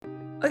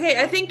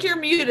Okay, I think you're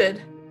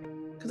muted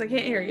because I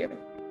can't hear you.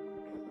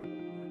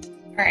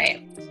 All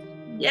right.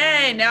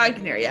 Yay, now I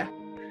can hear you.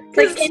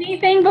 Like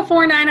anything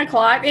before 9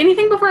 o'clock,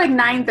 anything before like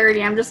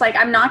 9:30, I'm just like,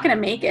 I'm not gonna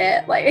make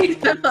it.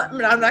 Like, I'm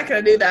not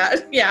gonna do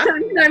that. Yeah.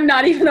 I'm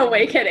not even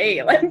awake at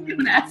 8. Like,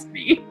 don't ask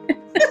me.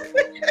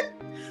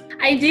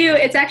 I do.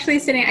 It's actually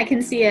sitting. I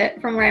can see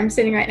it from where I'm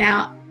sitting right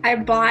now. I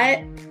bought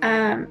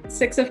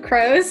Six of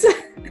Crows.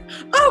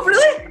 Oh,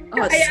 really?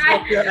 Oh, it's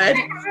so good. I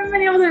haven't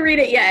been able to read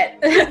it yet,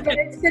 but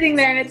it's sitting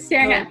there and it's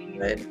staring at me.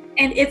 Good.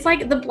 And it's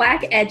like the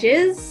black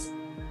edges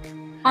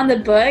on the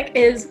book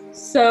is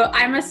so.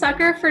 I'm a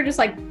sucker for just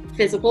like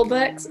physical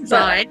books.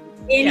 Design.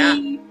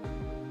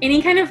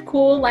 Any kind of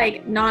cool,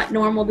 like not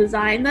normal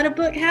design that a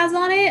book has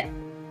on it,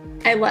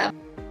 I love.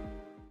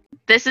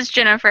 This is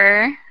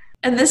Jennifer.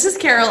 And this is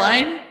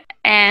Caroline.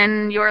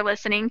 And you're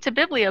listening to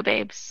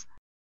Bibliobabes.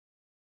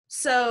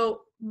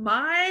 So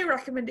my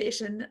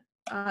recommendation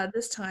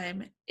this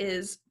time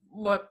is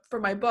for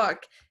my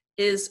book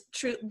is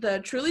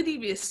the Truly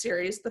Devious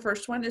series. The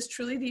first one is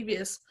Truly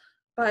Devious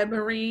by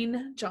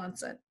Maureen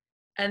Johnson.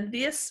 And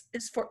this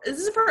is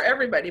for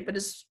everybody, but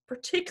it's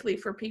particularly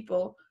for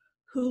people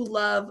who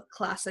love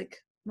classic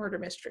murder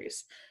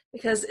mysteries,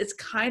 because it's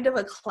kind of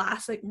a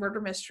classic murder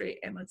mystery,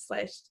 and it's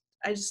like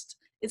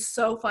it's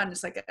so fun.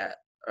 It's like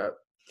a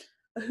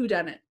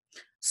whodunit.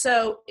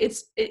 So it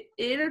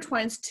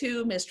intertwines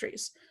two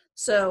mysteries.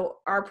 So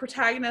our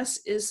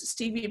protagonist is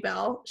Stevie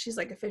Bell. She's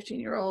like a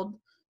 15-year-old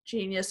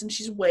genius, and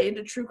she's way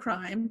into true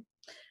crime.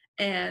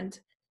 And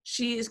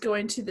she is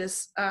going to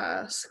this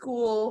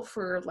school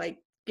for like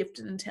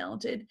gifted and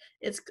talented.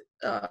 It's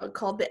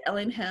called the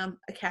Ellingham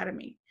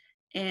Academy,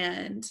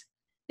 and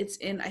it's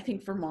in, I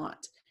think,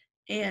 Vermont.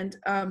 And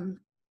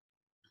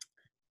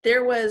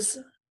there was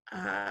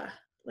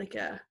like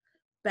a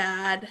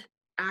bad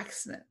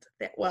accident.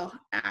 There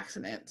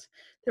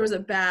was a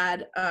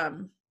bad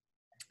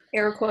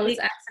air quotes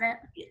accident.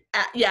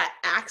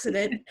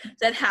 Accident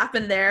that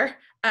happened there.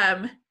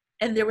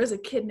 And there was a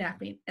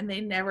kidnapping, and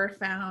they never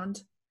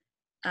found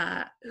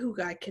who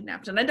got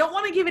kidnapped. And I don't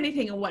want to give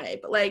anything away,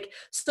 but like,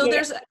 so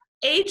there's an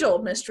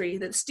age-old mystery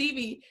that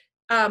Stevie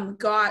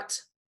got.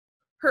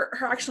 Her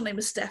actual name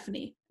is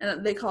Stephanie,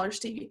 and they call her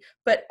Stevie.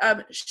 But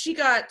she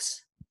got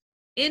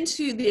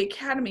into the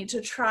academy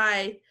to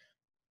try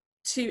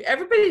to.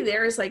 Everybody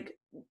there is like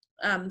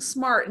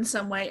smart in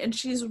some way, and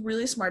she's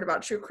really smart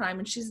about true crime,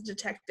 and she's a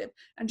detective,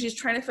 and she's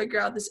trying to figure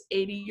out this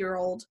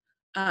 80-year-old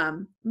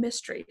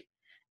mystery.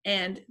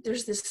 And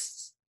there's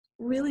this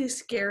really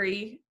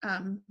scary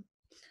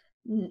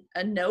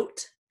a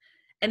note,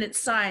 and it's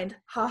signed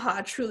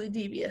 "haha truly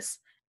devious,"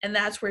 and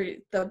that's where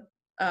the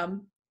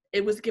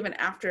it was given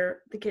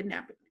after the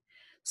kidnapping.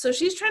 So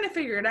she's trying to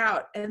figure it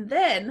out, and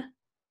then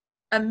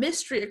a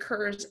mystery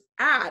occurs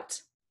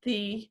at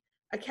the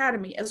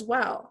academy as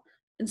well,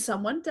 and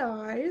someone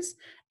dies,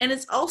 and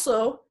it's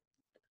also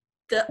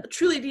the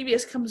truly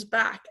devious comes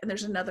back, and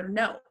there's another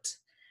note,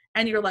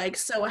 and you're like,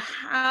 so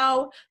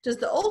how does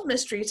the old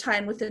mystery tie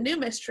in with the new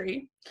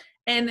mystery?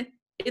 And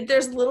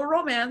there's a little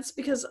romance,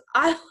 because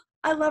I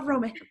love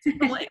romance.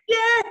 I'm like,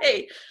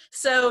 yay!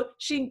 So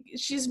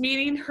she's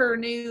meeting her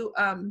new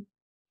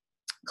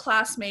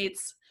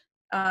classmates.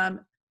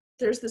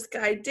 There's this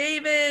guy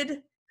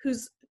David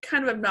who's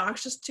kind of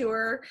obnoxious to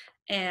her,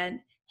 and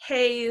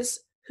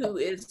Hayes, who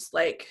is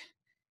like,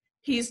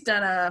 he's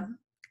done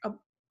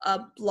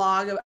a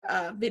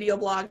video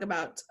blog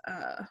about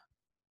I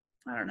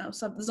don't know,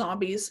 some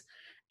zombies.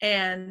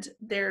 And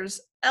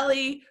there's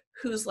Ellie,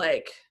 who's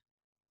like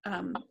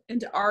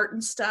into art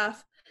and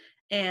stuff.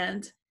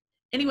 And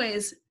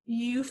anyways,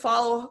 you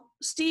follow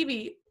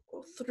Stevie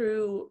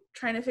through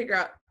trying to figure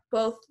out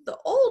both the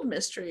old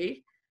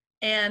mystery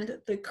and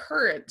the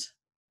current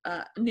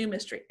new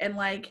mystery. And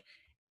like,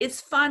 it's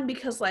fun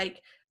because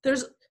like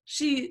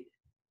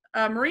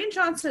Maureen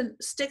Johnson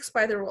sticks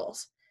by the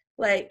rules.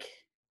 Like,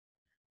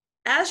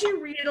 as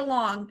you read it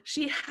along,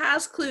 she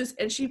has clues,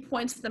 and she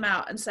points them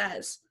out and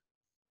says,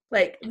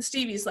 like,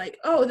 Stevie's like,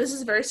 oh, this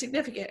is very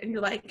significant. And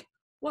you're like,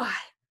 why?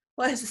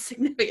 Why is this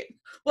significant?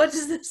 What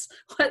does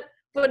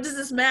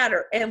this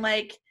matter? And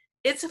like,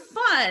 it's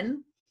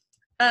fun.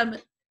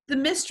 The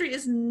mystery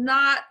is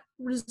not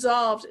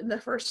resolved in the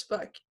first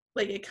book.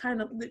 Like, it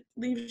kind of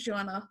leaves you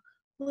on a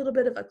little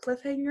bit of a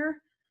cliffhanger.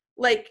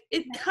 Like,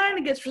 it kind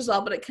of gets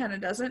resolved, but it kind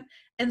of doesn't.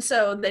 And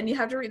so then you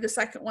have to read the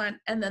second one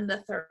and then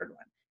the third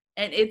one.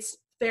 And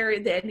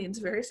the ending's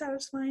very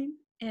satisfying,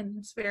 and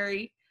it's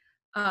very,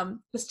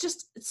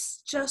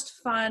 it's just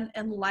fun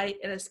and light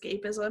and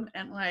escapism,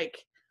 and like,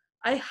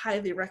 I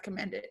highly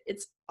recommend it.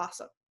 It's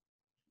awesome.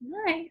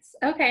 Nice.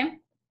 Okay.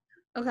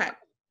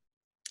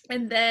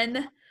 And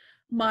then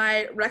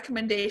my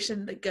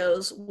recommendation that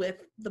goes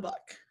with the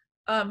book.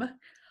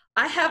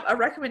 I have a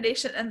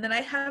recommendation, and then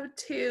I have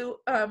two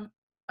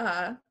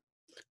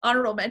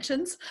honorable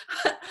mentions.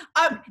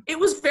 It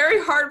was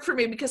very hard for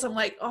me because I'm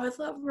like, oh, I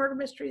love murder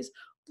mysteries.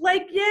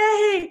 Like,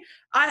 yay!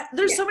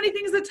 There's so many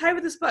things that tie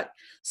with this book.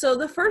 So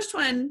the first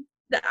one,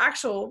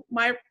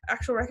 my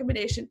actual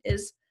recommendation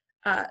is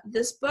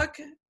this book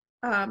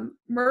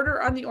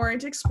Murder on the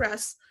Orient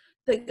Express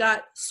that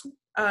got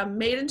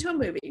made into a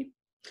movie.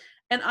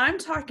 And I'm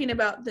talking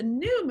about the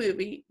new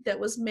movie that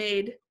was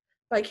made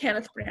by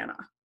Kenneth Branagh.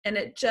 And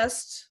it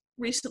just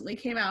recently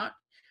came out.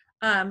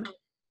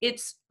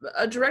 It's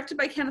directed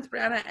by Kenneth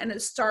Branagh, and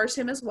it stars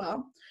him as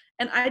well.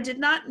 And I did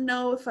not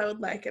know if I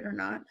would like it or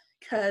not,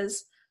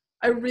 because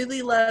I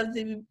really love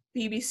the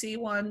BBC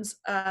ones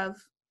of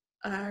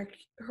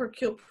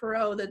Hercule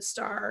Poirot that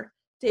star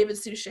David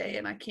Suchet,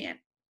 and I can't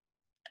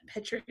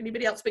picture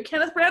anybody else. But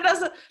Kenneth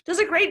Branagh does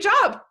a great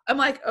job. I'm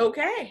like,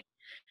 okay.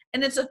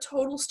 And it's a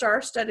total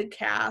star-studded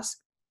cast.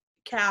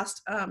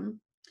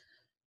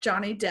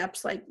 Johnny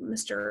Depp's like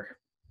Mr.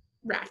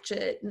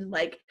 Ratchet, and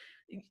like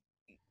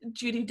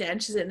Judi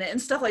Dench is in it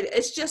and stuff like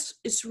that.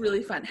 It's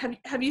really fun.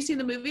 Have you seen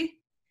the movie?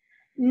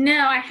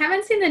 No, I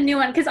haven't seen the new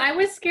one because I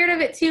was scared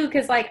of it too,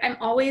 because like I'm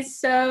always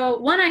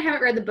one, I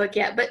haven't read the book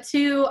yet, but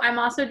two, I'm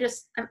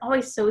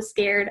always so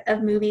scared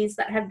of movies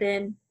that have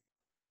been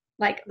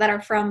like that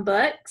are from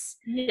books.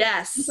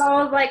 Yes. So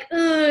I was like,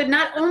 ugh,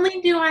 not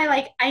only do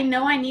I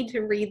know I need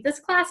to read this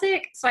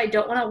classic, so I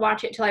don't want to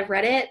watch it till I've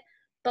read it,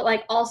 but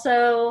like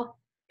also,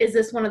 is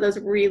this one of those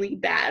really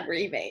bad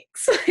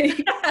remakes?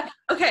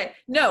 Okay,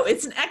 no,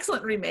 it's an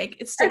excellent remake.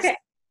 It's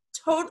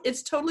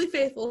totally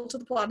faithful to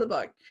the plot of the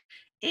book.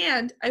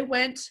 And I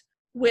went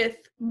with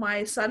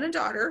my son and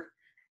daughter,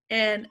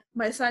 and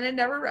my son had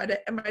never read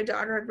it, and my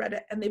daughter had read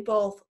it, and they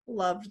both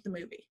loved the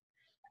movie.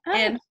 Oh.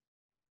 And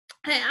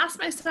I asked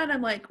my son,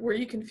 I'm like, were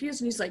you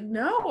confused? And he's like,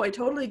 no, I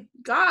totally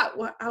got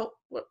what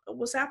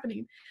was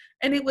happening.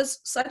 And it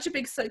was such a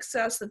big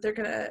success that they're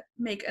going to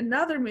make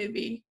another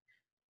movie.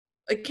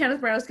 Like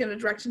Kenneth Branagh is going to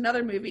direct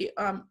another movie,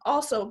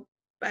 also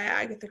by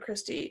Agatha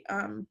Christie,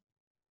 Death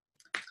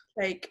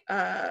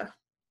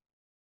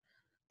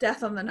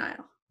on the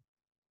Nile.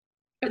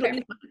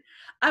 Okay.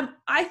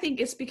 I think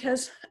it's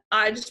because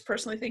I just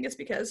personally think it's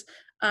because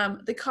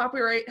the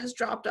copyright has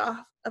dropped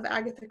off of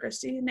Agatha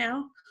Christie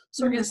now,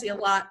 so we're going to see a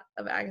lot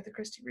of Agatha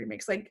Christie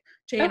remakes, like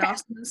Jane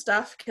Austen and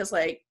stuff, because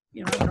like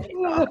I'm an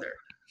author.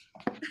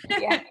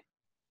 Yeah.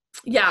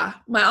 Yeah,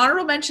 my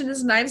honorable mention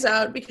is Knives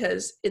Out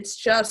because it's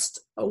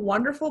just a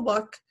wonderful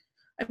book.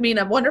 I mean,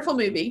 a wonderful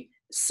movie.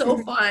 So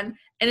fun,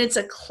 and it's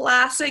a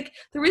classic.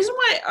 The reason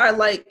why I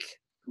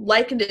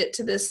likened it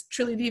to this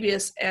Truly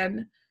Devious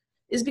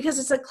is because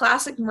it's a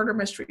classic murder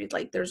mystery.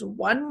 Like there's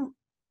one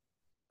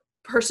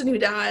person who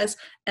dies,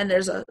 and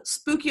there's a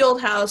spooky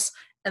old house,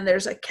 and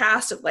there's a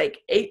cast of like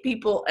 8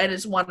 people, and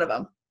it's one of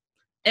them.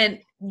 And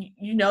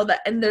you know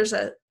that, and there's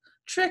a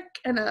trick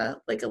and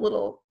a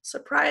little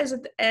surprise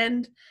at the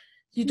end.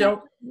 You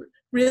don't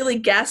really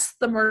guess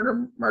the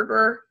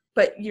murderer,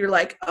 but you're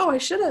like, oh, I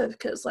should have,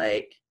 because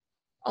like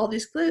all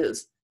these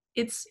clues.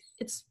 It's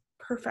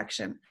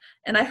perfection.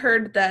 And I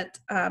heard that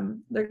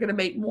they're going to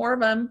make more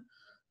of them,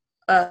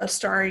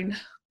 starring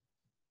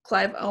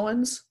Clive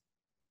Owens,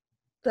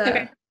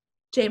 the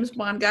James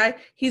Bond guy.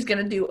 He's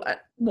going to do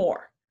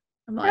more.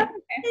 I'm like,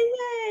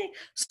 yay!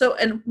 So,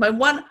 and my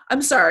one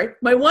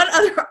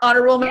other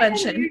honorable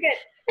mention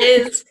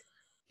is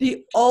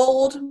the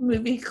old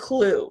movie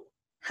Clue.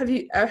 Have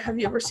you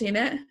ever seen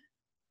it?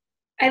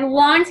 A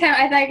long time.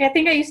 I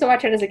think I used to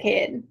watch it as a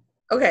kid.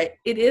 Okay,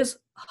 it is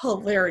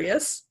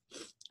hilarious,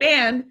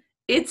 and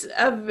it's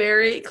a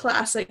very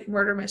classic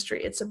murder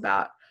mystery. It's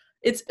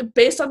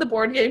based on the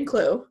board game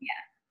Clue. Yeah.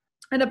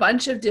 And a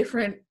bunch of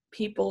different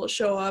people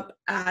show up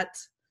at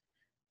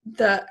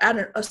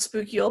a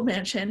spooky old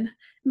mansion,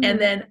 and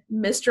then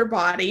Mr.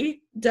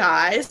 Body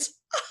dies,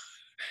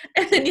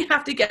 and then you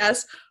have to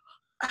guess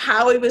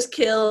how he was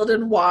killed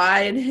and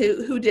why and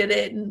who did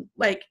it, and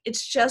like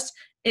it's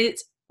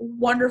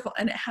wonderful,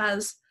 and it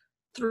has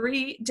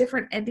 3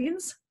 different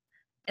endings.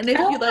 And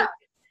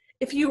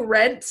if you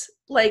rent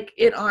like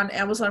it on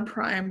Amazon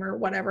Prime or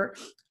whatever,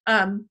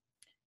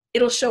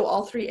 it'll show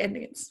all 3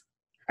 endings.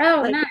 Oh,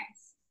 like, nice.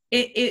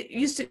 It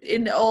used to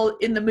in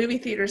the movie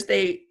theaters,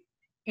 they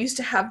used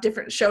to have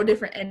different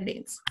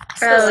endings.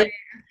 So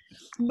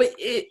but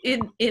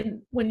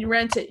when you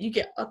rent it, you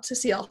get to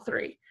see all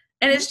 3.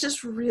 And it's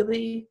just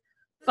really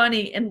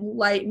funny and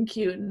light and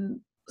cute,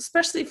 and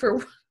especially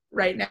for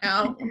right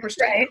now when we're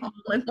staying home.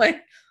 And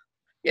like,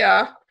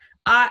 yeah.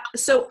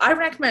 So I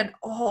recommend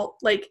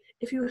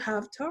if you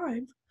have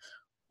time,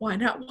 why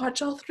not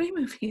watch all 3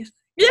 movies?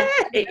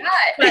 Yay!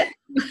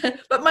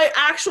 But my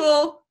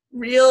actual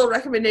real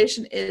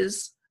recommendation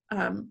is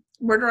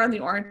Murder on the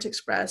Orient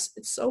Express.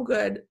 It's so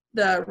good.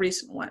 The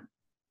recent one.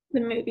 The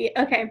movie.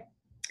 Okay.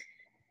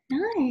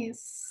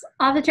 Nice.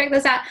 I'll have to check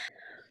this out.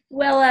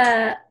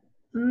 Well,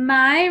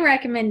 my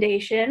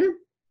recommendation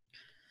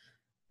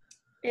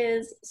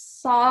is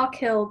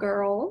Sawkill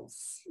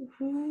Girls.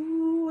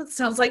 Ooh, it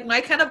sounds like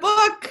my kind of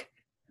book.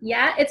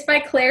 Yeah, it's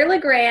by Claire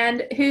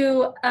Legrand,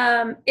 who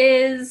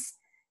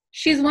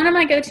she's one of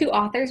my go-to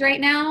authors right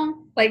now.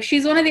 Like,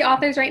 she's one of the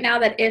authors right now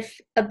that if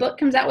a book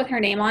comes out with her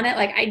name on it,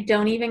 like, I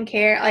don't even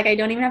care. Like, I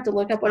don't even have to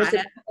look up what it's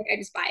about. Like, I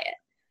just buy it.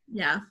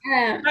 Yeah.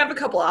 I have a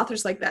couple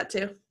authors like that,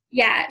 too.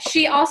 Yeah,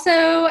 she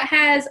also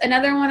has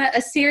another one,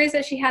 a series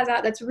that she has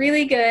out that's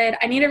really good.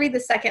 I need to read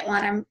the second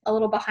one. I'm a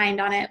little behind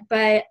on it,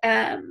 but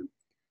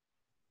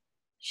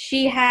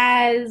she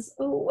has,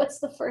 what's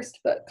the first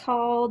book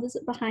called? Is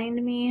it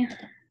behind me?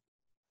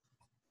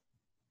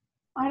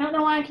 I don't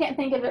know why I can't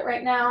think of it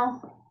right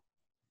now.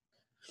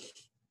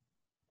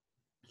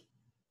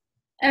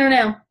 I don't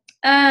know.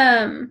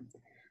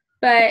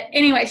 But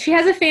anyway, she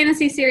has a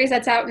fantasy series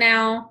that's out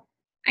now.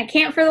 I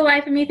can't for the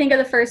life of me think of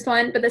the first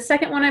one, but the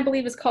second one I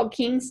believe is called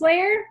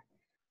Kingslayer.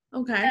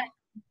 Okay.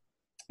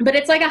 But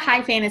it's like a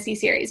high fantasy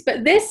series.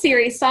 But this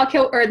series,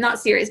 not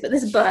series, but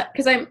this book,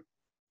 because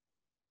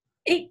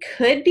it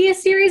could be a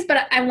series,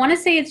 but I want to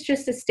say it's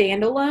just a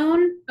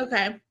standalone.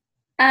 Okay.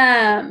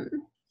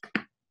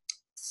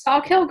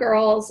 Sawkill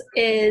Girls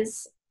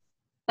is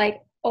like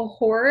a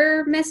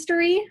horror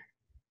mystery.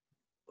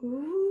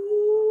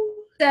 Ooh.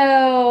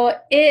 So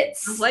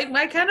it's like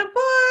my kind of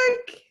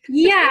book.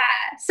 Yeah.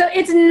 So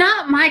it's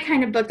not my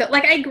kind of book though.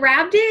 Like I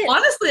grabbed it.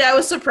 Honestly, I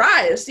was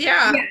surprised.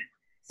 Yeah.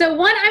 So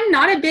one, I'm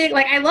not a big,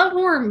 I love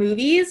horror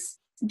movies.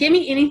 Give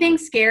me anything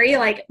scary,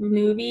 like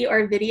movie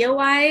or video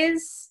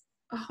wise.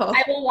 Oh.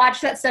 I will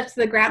watch that stuff to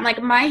the ground. Like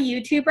my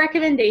YouTube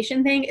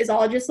recommendation thing is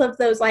all just of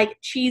those like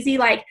cheesy,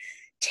 like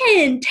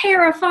 10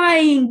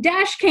 terrifying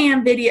dash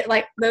cam video,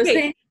 like those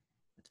things.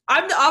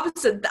 I'm the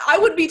opposite. I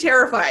would be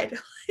terrified.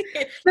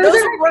 Those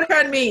would work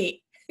on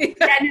me. Yeah,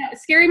 no,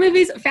 scary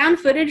movies, found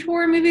footage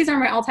horror movies are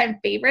my all-time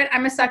favorite.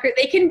 I'm a sucker.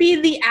 They can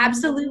be the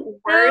absolute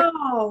worst.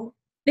 No.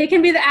 They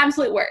can be the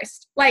absolute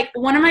worst. Like,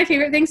 one of my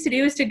favorite things to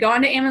do is to go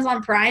onto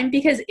Amazon Prime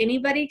because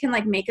anybody can,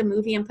 like, make a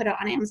movie and put it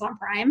on Amazon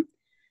Prime.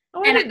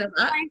 Oh, I didn't know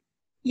that.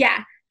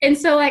 Yeah. And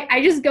so, like,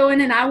 I just go in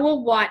and I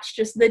will watch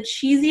just the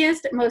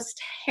cheesiest, most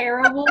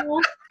terrible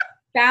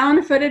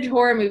found footage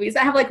horror movies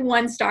that have, like,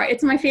 1 star.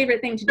 It's my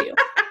favorite thing to do.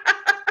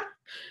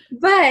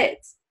 But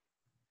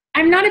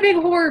I'm not a big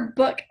horror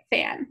book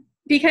fan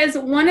because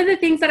one of the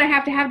things that I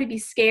have to be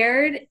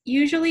scared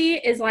usually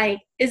is the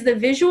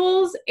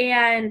visuals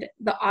and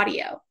the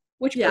audio,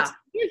 which books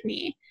give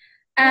me.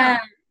 And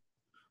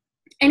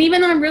even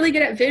though I'm really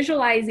good at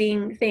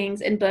visualizing things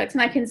in books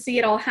and I can see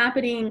it all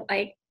happening,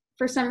 like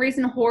for some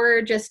reason horror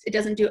it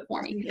doesn't do it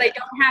for me because I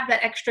don't have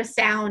that extra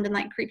sound and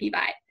like creepy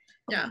vibe.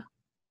 Yeah.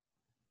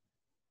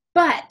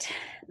 But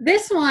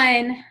this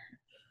one,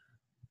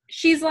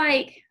 she's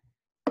like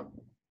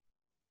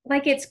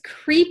it's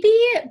creepy,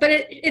 but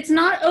it's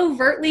not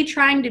overtly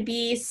trying to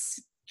be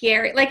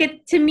scary.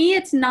 Like to me,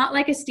 it's not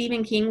like a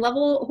Stephen King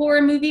level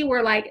horror movie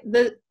where like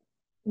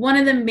one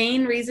of the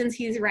main reasons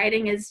he's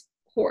writing is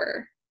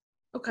horror.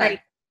 Okay.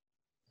 Like,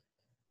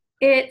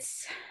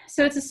 it's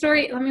a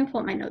story. Let me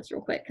pull up my notes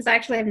real quick because I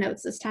actually have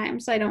notes this time,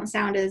 so I don't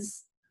sound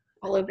as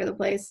all over the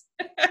place.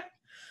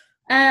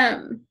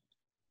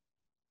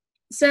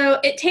 So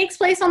it takes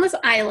place on this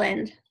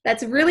island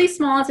that's really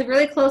small. It's a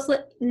really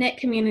close-knit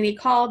community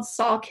called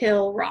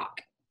Sawkill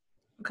Rock.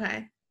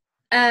 Okay.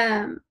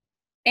 And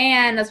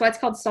that's why it's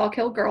called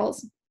Sawkill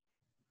Girls.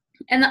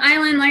 And the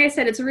island, like I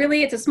said, it's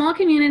a small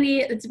community.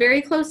 It's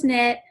very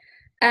close-knit.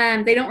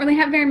 They don't really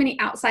have very many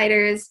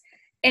outsiders.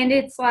 And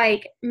it's,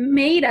 like,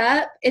 made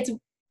up.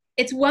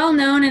 It's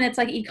well-known, and its,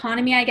 like,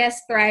 economy, I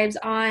guess, thrives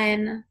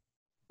on,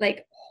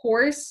 like,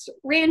 horse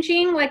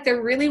ranching. Like,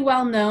 they're really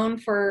well-known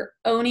for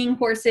owning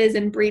horses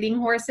and breeding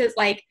horses,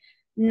 like,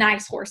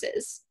 nice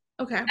horses.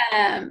 Okay.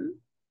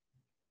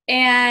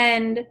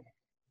 And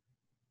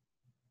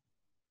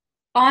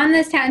on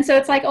this town, so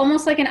it's like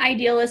almost like an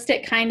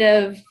idealistic kind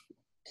of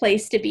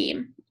place to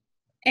be.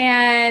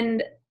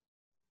 And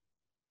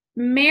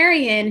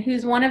Marion,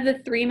 who's one of the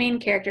 3 main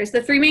characters,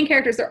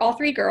 they're all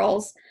 3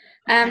 girls.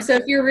 So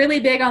if you're really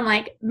big on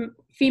like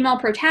female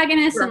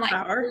protagonists and like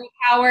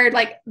powered,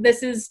 like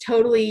this is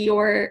totally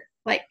your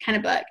like kind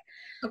of book.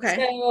 Okay.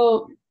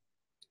 So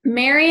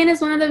Marion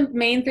is one of the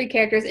main 3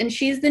 characters, and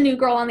she's the new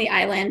girl on the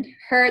island.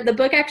 The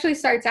book actually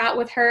starts out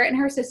with her and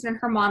her sister and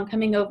her mom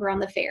coming over on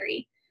the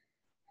ferry.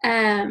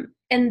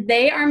 And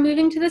they are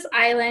moving to this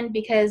island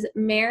because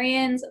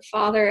Marion's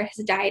father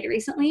has died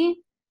recently,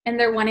 and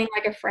they're wanting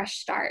like a fresh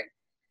start.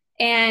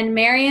 And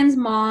Marion's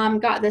mom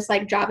got this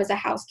like job as a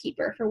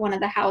housekeeper for one of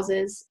the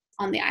houses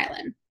on the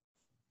island.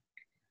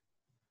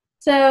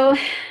 So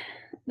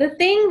the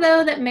thing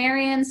though that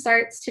Marion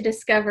starts to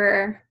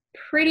discover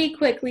pretty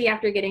quickly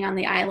after getting on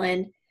the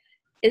island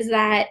is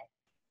that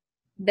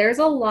there's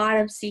a lot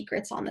of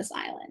secrets on this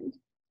island.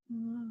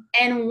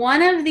 And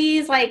one of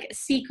these like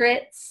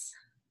secrets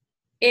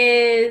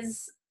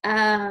is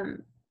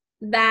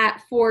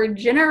that for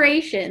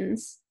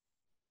generations,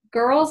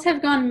 girls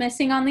have gone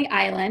missing on the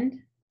island,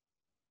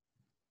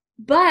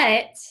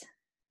 but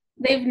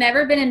they've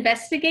never been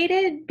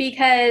investigated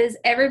because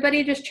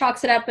everybody just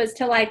chalks it up as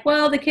to like,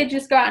 well, the kids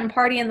just go out and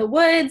party in the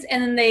woods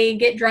and then they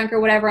get drunk or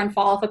whatever and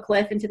fall off a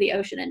cliff into the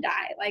ocean and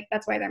die. Like,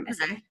 that's why they're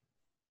missing. Okay.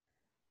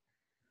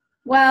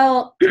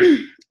 Well,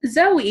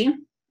 Zoe,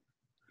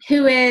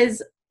 who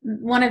is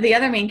one of the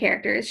other main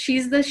characters,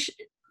 she's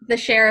the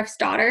sheriff's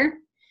daughter.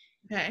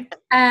 Okay.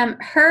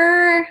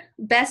 Her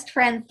best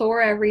friend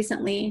Thora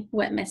recently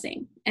went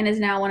missing, and is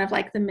now one of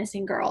like the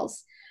missing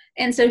girls.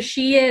 And so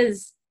she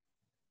is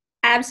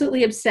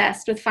absolutely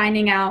obsessed with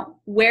finding out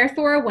where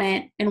Thora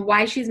went and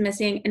why she's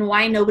missing and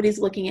why nobody's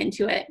looking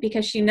into it,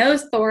 because she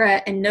knows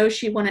Thora and knows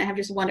she wouldn't have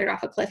just wandered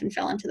off a cliff and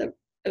fell into the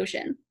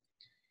ocean.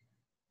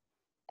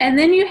 And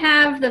then you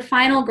have the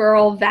final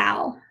girl,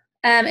 Val.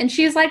 And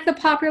she's like the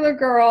popular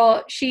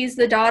girl. She's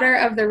the daughter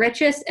of the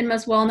richest and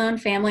most well-known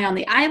family on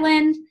the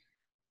island.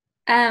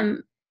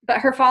 But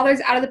her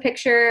father's out of the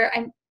picture.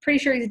 I'm pretty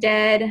sure he's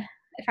dead,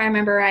 if I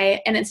remember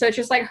right. And so it's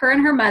just like her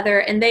and her mother,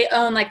 and they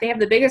own, like, they have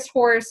the biggest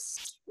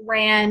horse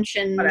ranch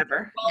and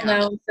whatever,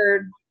 well-known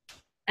for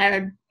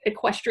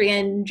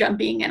equestrian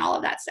jumping and all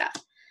of that stuff.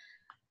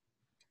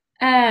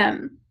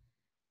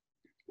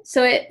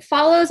 So it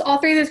follows all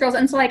three of those girls.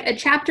 And so like a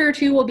chapter or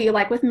two will be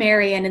like with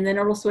Marion, and then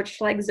it'll switch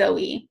to like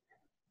Zoe.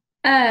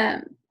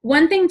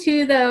 One thing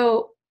too,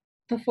 though,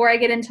 before I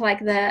get into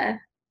like the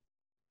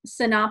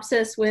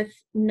synopsis with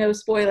no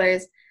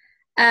spoilers,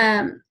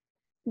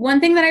 one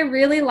thing that I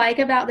really like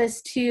about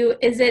this too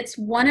is it's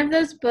one of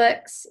those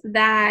books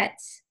that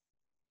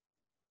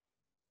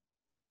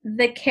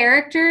the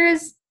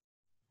characters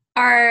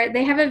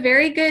they have a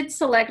very good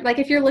select, like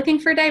if you're looking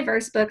for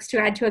diverse books to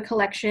add to a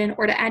collection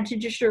or to add to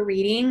just your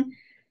reading,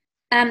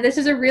 this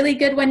is a really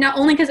good one, not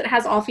only because it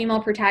has all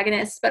female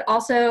protagonists, but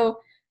also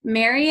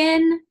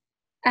Marion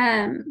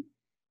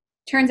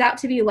turns out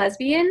to be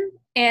lesbian,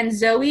 and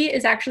Zoe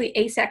is actually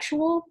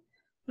asexual.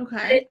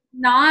 Okay.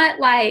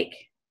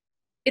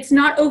 It's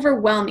not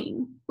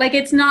overwhelming. Like,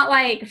 it's not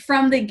like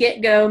from the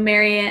get-go,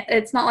 Marion,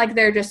 it's not like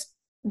they're just,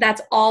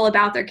 that's all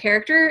about their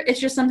character. It's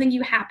just something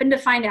you happen to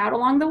find out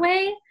along the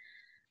way.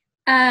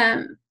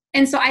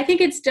 And so I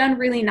think it's done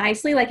really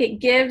nicely. Like, it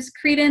gives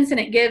credence and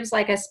it gives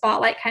like a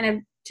spotlight kind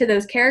of to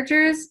those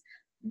characters,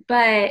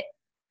 but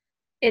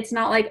it's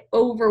not like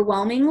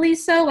overwhelmingly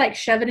so, like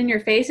shove it in your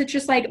face. It's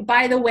just like,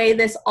 by the way,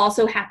 this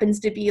also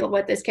happens to be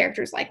what this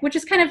character's like, which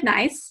is kind of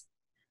nice.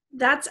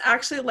 That's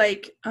actually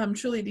like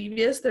Truly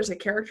Devious. There's a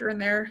character in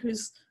there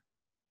who's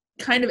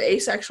kind of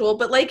asexual,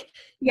 but like,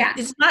 yeah,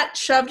 it's not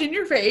shoved in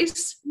your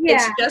face. Yeah.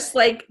 It's just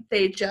like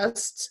they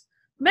just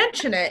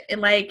mention it,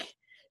 and like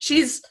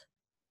she's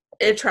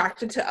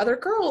attracted to other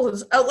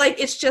girls. Like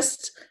it's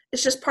just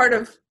part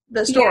of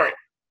the story. Yeah.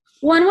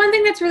 One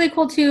thing that's really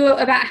cool too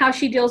about how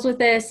she deals with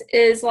this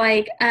is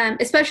like,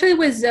 especially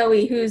with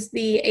Zoe, who's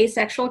the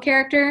asexual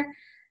character,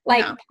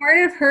 like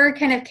part of her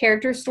kind of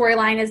character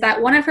storyline is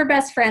that one of her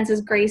best friends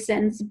is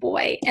Grayson's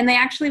boy, and they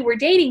actually were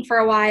dating for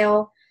a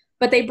while,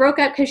 but they broke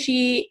up because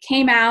she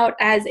came out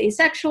as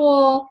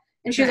asexual,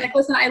 and she was like,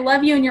 listen, I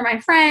love you and you're my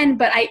friend,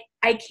 but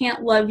I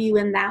can't love you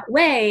in that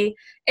way.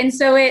 And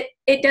so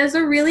it does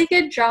a really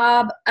good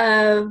job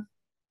of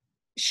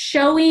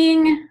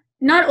showing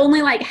not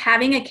only like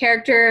having a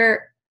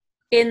character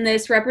in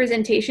this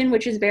representation,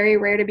 which is very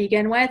rare to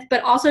begin with,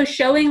 but also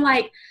showing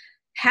like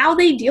how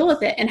they deal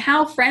with it and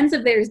how friends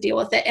of theirs deal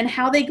with it and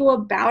how they go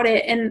about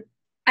it. And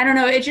I don't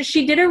know,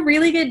 she did a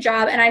really good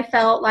job. And I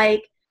felt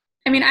like,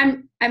 I mean,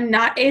 I'm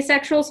not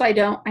asexual, so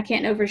I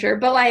can't know for sure,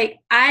 but like,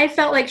 I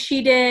felt like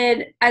she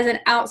did, as an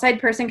outside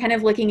person kind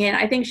of looking in,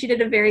 I think she did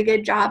a very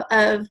good job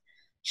of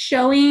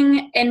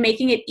showing and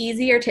making it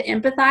easier to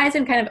empathize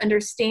and kind of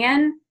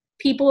understand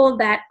people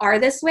that are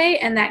this way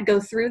and that go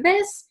through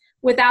this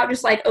without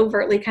just like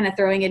overtly kind of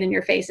throwing it in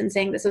your face and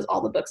saying this is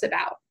all the book's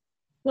about.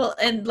 Well,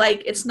 and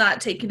like it's not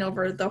taking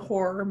over the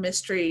horror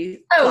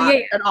mystery at all.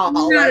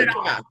 Not like, at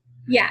all.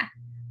 Yeah.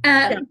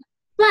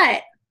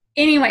 But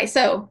anyway,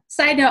 so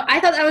side note, I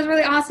thought that was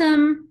really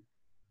awesome.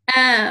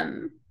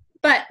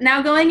 But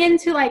now going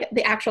into like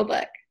the actual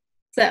book.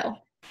 So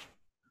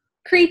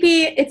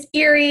creepy, it's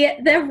eerie.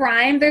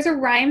 There's a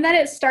rhyme that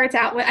it starts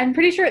out with. I'm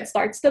pretty sure it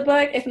starts the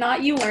book. If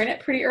not, you learn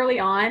it pretty early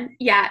on.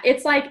 Yeah,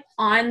 it's like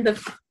on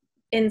the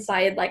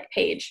inside like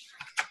page.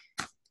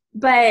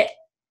 But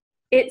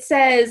it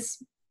says,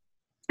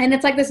 and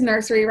it's like this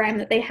nursery rhyme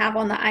that they have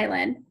on the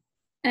island.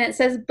 And it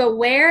says,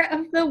 beware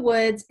of the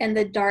woods and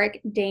the dark,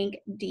 dank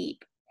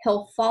deep.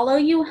 He'll follow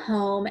you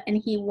home and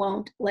he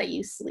won't let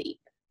you sleep.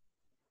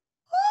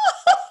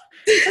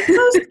 That's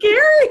so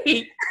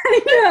scary. I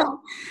know.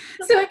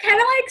 So it kind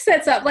of like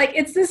sets up, like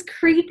it's this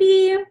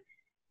creepy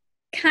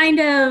kind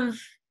of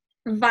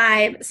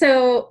vibe.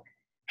 So,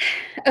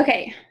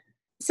 okay.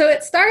 So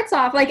it starts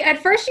off, like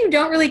at first you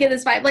don't really get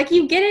this vibe. Like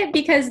you get it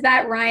because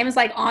that rhyme is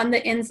like on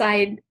the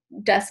inside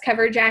dust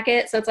cover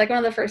jacket. So it's like one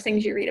of the first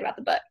things you read about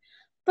the book.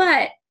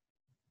 But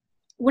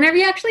whenever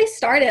you actually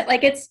start it,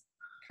 like it's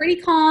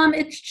pretty calm,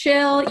 it's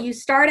chill. You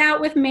start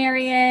out with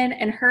Marion,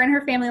 and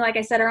her family, like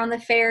I said, are on the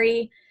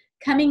ferry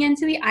coming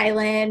into the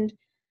island.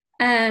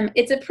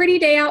 It's a pretty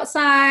day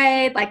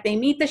outside. Like they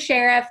meet the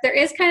sheriff. There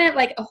is kind of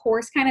like a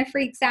horse kind of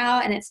freaks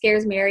out and it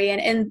scares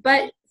Marion.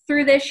 But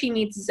through this, she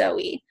meets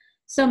Zoe.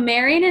 So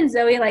Marion and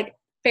Zoe like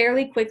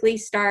fairly quickly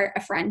start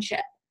a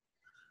friendship.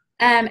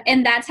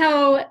 And that's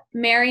how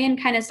Marion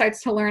kind of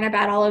starts to learn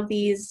about all of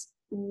these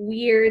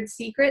weird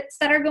secrets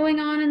that are going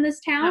on in this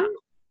town.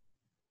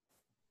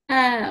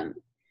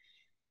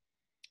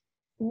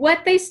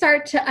 What they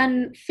start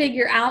to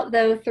figure out,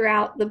 though,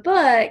 throughout the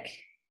book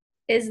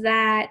is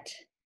that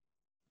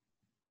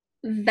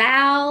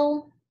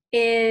Val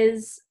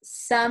is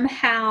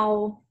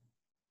somehow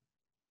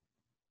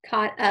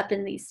caught up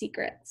in these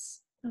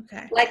secrets.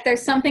 Okay. Like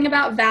there's something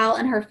about Val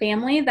and her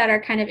family that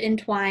are kind of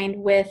entwined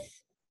with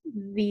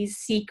these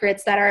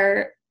secrets that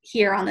are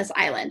here on this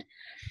island.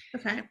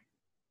 Okay.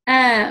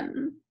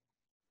 And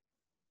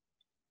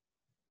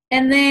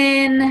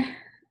then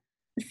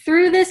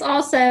through this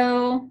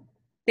also,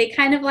 they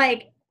kind of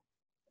like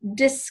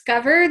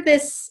discover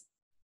this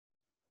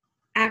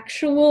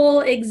actual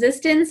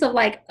existence of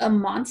like a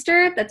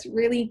monster that's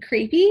really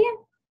creepy.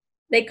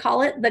 They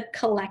call it the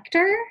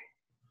Collector.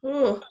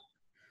 Ooh.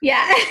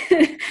 Yeah.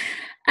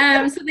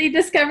 So they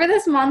discover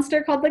this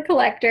monster called the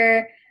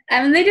Collector.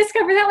 And they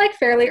discover that like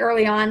fairly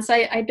early on, so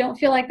I don't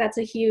feel like that's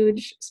a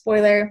huge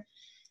spoiler.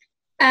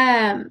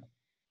 But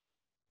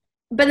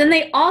then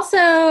they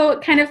also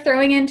kind of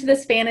throwing into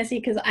this fantasy,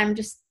 because I'm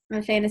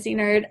a fantasy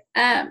nerd.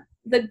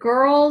 The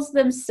girls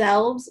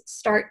themselves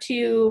start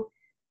to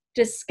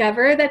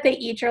discover that they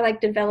each are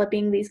like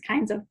developing these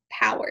kinds of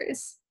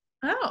powers.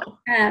 Oh.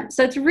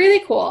 So it's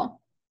really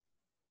cool.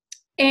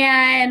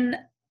 And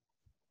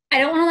I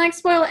don't want to like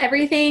spoil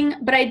everything,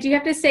 but I do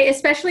have to say,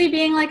 especially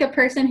being like a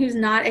person who's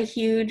not a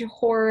huge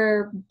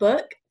horror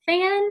book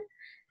fan,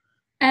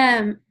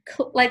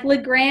 like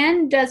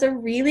Legrand does a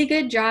really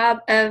good job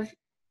of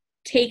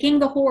taking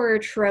the horror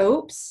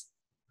tropes.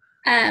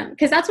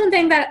 Because that's one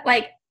thing that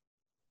like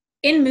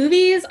in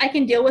movies, I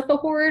can deal with the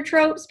horror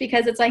tropes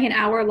because it's like an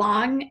hour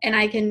long and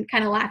I can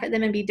kind of laugh at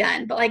them and be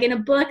done. But like in a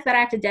book that I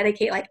have to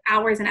dedicate like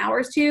hours and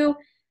hours to,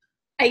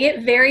 I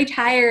get very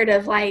tired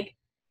of like,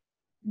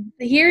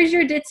 here's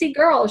your ditzy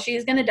girl,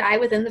 she's going to die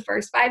within the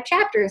first 5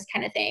 chapters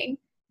kind of thing.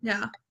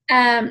 Yeah.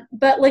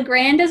 But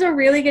Legrand does a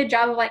really good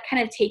job of like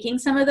kind of taking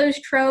some of those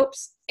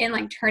tropes and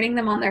like turning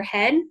them on their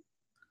head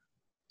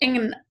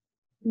and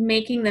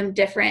making them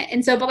different.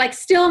 And so, but like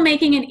still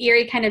making an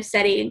eerie kind of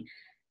setting.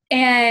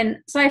 And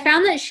so I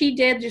found that she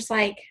did just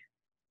like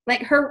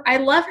her, I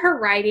love her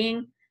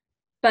writing,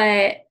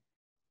 but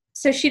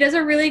so she does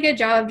a really good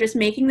job of just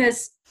making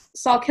this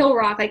Sawkill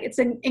Rock, like it's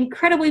an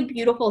incredibly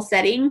beautiful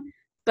setting,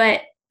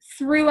 but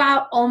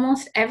throughout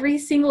almost every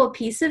single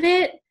piece of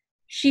it,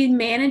 she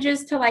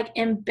manages to like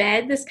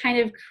embed this kind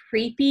of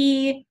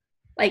creepy,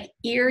 like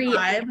eerie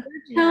Vibe.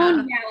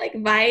 tone, like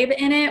vibe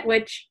in it,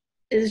 which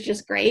is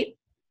just great.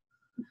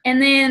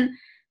 And then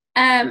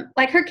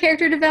like her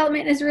character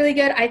development is really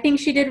good. I think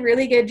she did a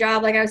really good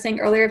job, like I was saying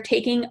earlier, of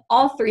taking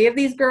all 3 of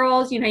these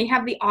girls. You know, you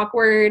have the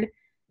awkward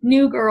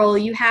new girl,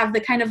 you have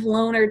the kind of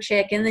loner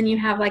chick, and then you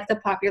have like the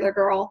popular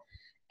girl.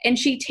 And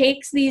she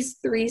takes these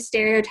 3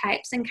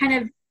 stereotypes and kind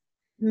of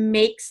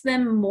makes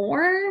them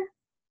more,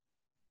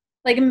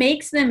 like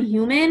makes them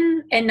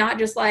human and not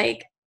just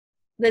like,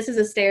 this is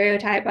a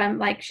stereotype, I'm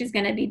like, she's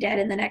going to be dead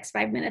in the next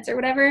 5 minutes or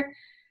whatever.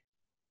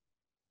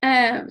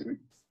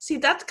 See,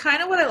 that's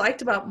kind of what I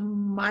liked about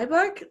my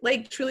book,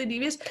 like Truly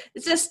Devious.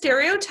 It's a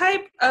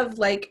stereotype of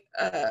like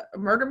a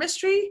murder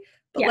mystery,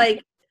 but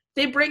like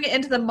they bring it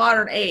into the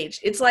modern age.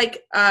 It's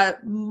like a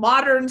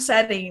modern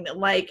setting,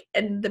 like,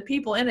 and the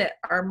people in it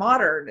are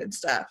modern and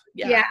stuff.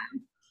 Yeah.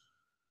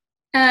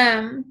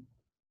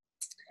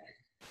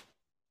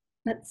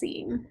 Let's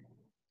see.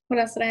 What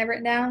else did I have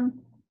written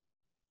down?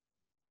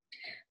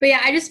 But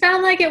yeah, I just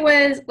found like it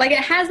was, like it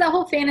has that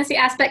whole fantasy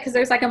aspect because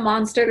there's like a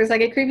monster, there's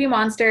like a creepy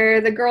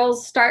monster. The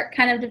girls start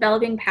kind of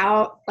developing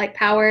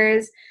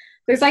powers.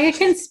 There's like a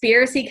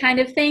conspiracy kind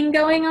of thing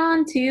going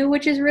on too,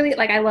 which is really,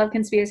 like, I love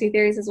conspiracy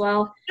theories as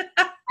well.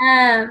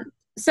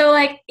 So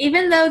like,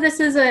 even though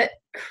this is a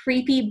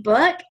creepy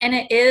book, and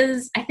it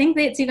is, I think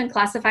that it's even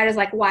classified as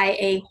like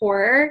YA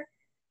horror,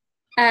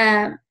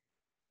 I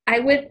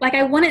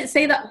wouldn't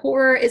say that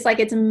horror is like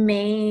its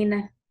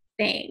main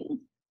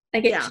thing.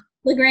 Like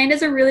Legrand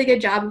does a really good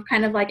job of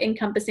kind of like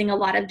encompassing a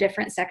lot of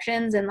different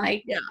sections and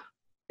like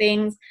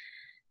things.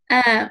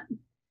 So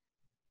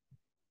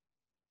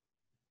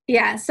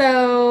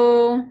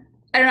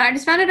I don't know, I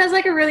just found it as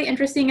like a really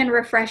interesting and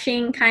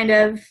refreshing kind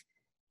of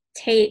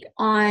take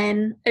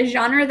on a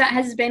genre that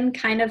has been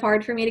kind of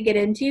hard for me to get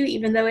into,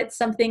 even though it's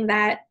something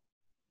that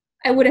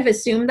I would have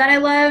assumed that I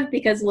love,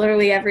 because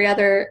literally every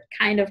other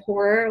kind of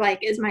horror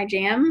like is my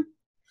jam.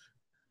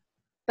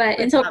 But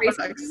until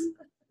recently,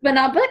 but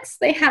not books,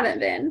 they haven't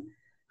been.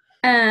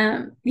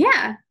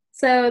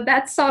 So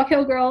that's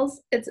Sawkill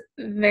Girls. It's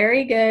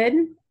very good.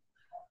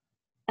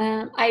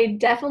 I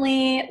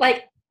definitely,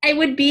 like, I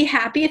would be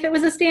happy if it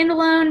was a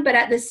standalone, but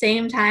at the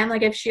same time,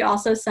 like, if she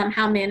also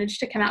somehow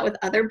managed to come out with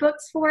other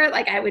books for it,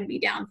 like, I would be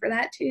down for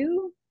that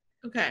too.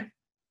 Okay.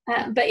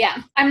 But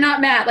yeah, I'm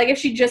not mad. Like, if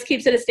she just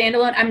keeps it a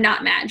standalone, I'm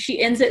not mad.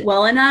 She ends it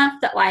well enough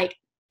that, like,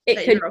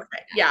 it could.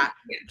 Okay. Yeah.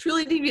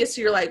 Truly Devious,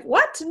 so you're like,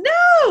 what?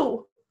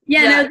 No!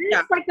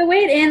 Like, the way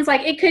it ends,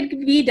 like, it could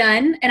be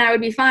done, and I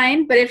would be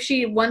fine. But if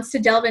she wants to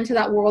delve into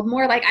that world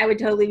more, like, I would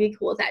totally be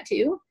cool with that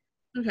too.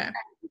 Okay.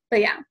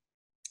 But yeah.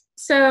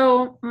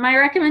 So my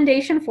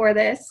recommendation for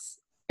this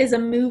is a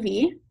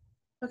movie.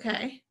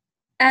 Okay.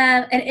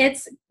 And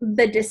it's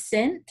The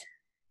Descent.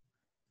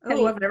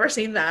 Oh, I've never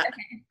seen that.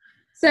 Okay.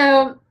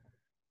 So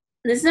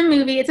This is a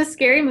movie. It's a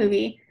scary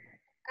movie.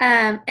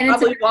 And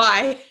Probably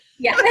why.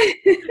 Yeah.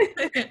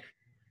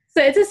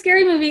 So it's a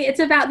scary movie.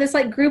 It's about this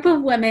like group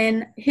of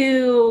women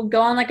who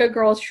go on like a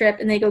girls trip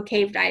and they go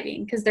cave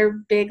diving because they're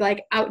big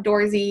like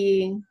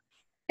outdoorsy,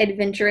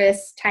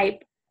 adventurous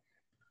type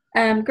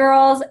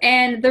girls.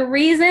 And the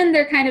reason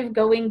they're kind of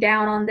going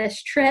down on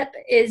this trip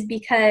is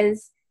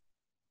because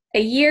a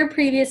year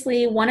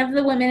previously, one of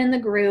the women in the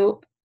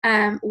group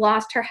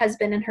lost her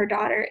husband and her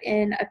daughter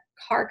in a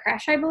car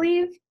crash, I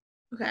believe.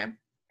 Okay.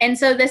 And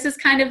so this is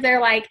kind of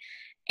their like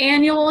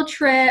annual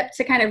trip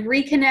to kind of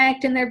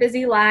reconnect in their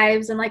busy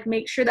lives and like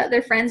make sure that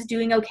their friend's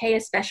doing okay,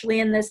 especially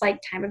in this like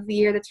time of the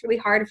year that's really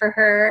hard for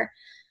her,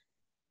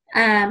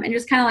 and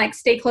just kind of like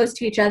stay close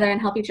to each other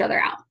and help each other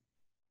out.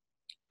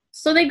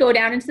 So they go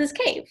down into this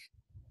cave.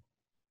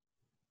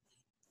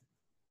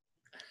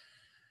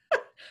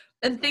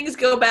 And things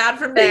go bad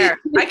from there.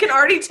 I can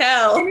already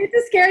tell. And it's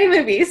a scary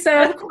movie,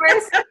 so of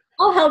course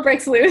all hell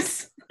breaks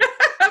loose.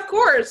 Of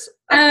course.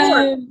 Of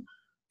course.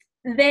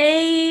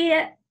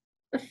 They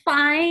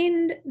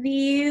find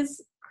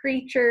these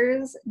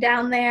creatures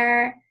down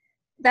there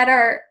that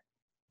are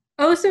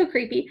oh so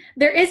creepy.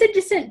 There is a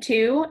Descent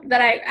 2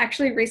 that I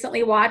actually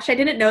recently watched. I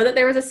didn't know that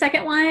there was a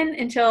second one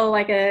until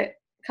like a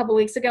couple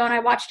weeks ago, and I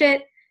watched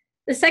it.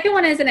 The second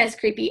one isn't as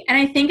creepy, and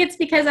I think it's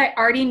because I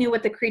already knew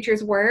what the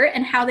creatures were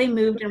and how they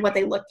moved and what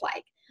they looked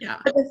like. Yeah.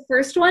 But the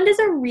first one does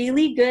a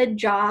really good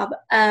job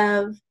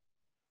of,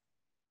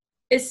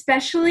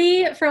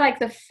 especially for like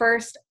the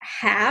first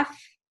half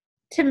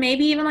to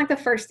maybe even like the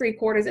first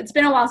 3/4. It's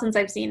been a while since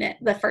I've seen it,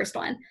 the first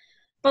one.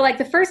 But like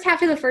the first half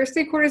to the first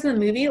 3/4 of the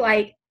movie,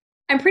 like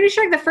I'm pretty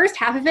sure like the first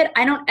half of it,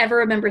 I don't ever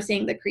remember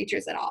seeing the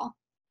creatures at all.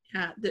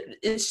 Yeah,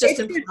 it's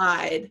just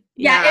implied.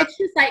 Yeah, it's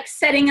just like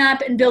setting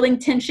up and building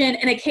tension,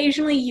 and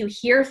occasionally you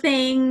hear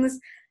things.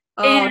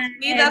 Oh, to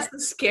me, that's the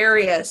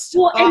scariest.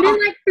 Well, and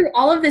then like through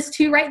all of this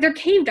too, right? They're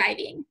cave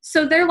diving.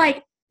 So they're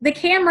like, the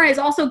camera is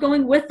also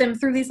going with them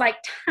through these like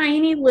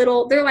tiny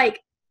little, they're like,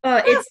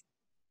 it's,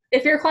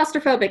 if you're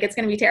claustrophobic, it's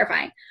going to be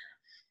terrifying.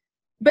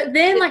 But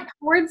then like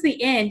towards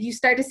the end, you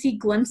start to see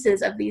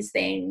glimpses of these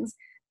things.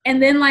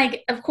 And then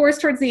like, of course,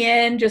 towards the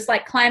end, just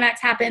like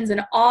climax happens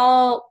and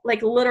all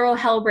like literal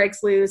hell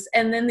breaks loose.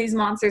 And then these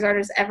monsters are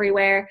just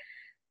everywhere.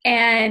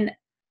 And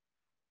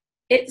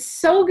it's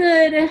so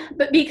good,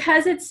 but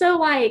because it's so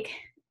like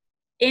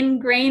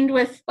ingrained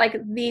with like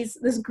this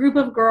group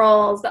of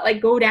girls that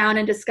like go down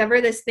and discover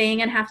this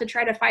thing and have to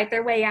try to fight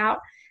their way out,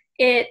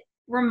 it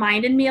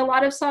reminded me a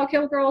lot of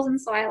Sawkill Girls. And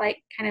so I like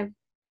kind of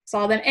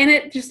saw them, and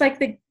it just like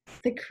the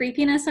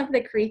creepiness of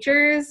the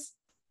creatures.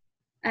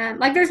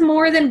 Like there's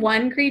more than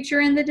one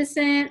creature in the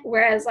Descent,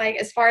 whereas like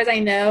as far as I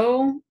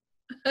know,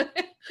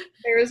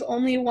 there's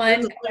only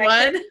one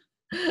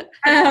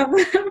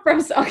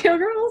from Sawkill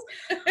Girls.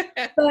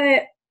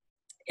 But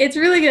it's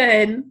really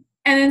good,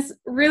 and it's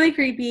really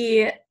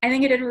creepy. I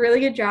think it did a really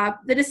good job.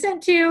 The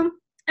Descent 2,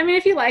 I mean,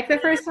 if you like the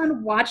first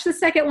one, watch the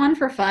second one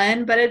for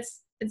fun, but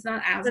it's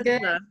not as good.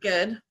 It's not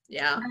good.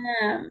 Yeah.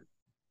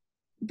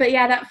 But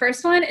yeah, that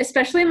first one,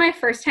 especially my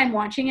first time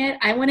watching it,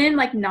 I went in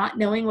like not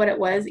knowing what it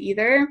was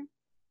either.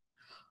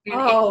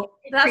 And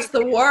that's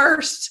the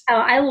worst. Oh,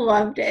 I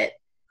loved it,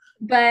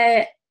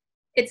 but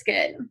it's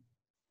good.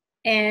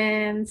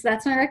 And so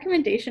that's my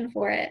recommendation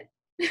for it.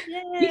 Yay.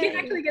 You can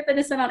actually get the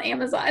Descent on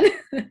Amazon.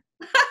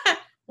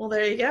 Well,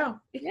 there you go.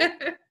 Yeah.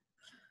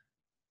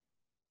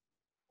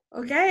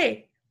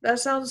 Okay. That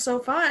sounds so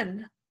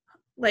fun.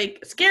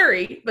 Like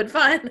scary, but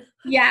fun.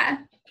 Yeah.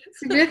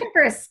 So if you're looking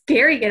for a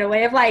scary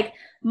getaway of like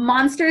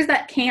monsters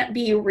that can't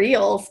be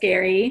real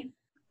scary.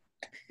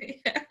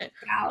 Yeah.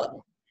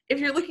 Wow. If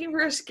you're looking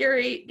for a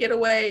scary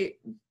getaway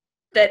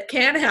that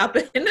can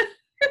happen,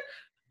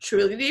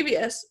 Truly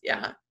Devious.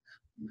 Yeah.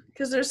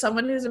 Because there's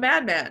someone who's a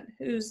madman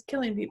who's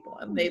killing people,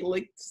 and they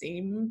like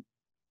seem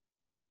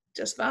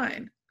just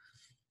fine.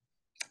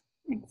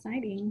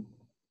 Exciting.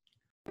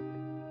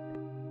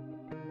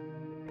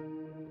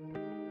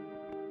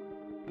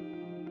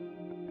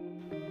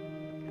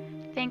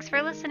 Thanks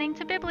for listening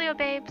to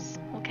Bibliobabes.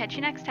 We'll catch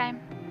you next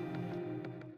time.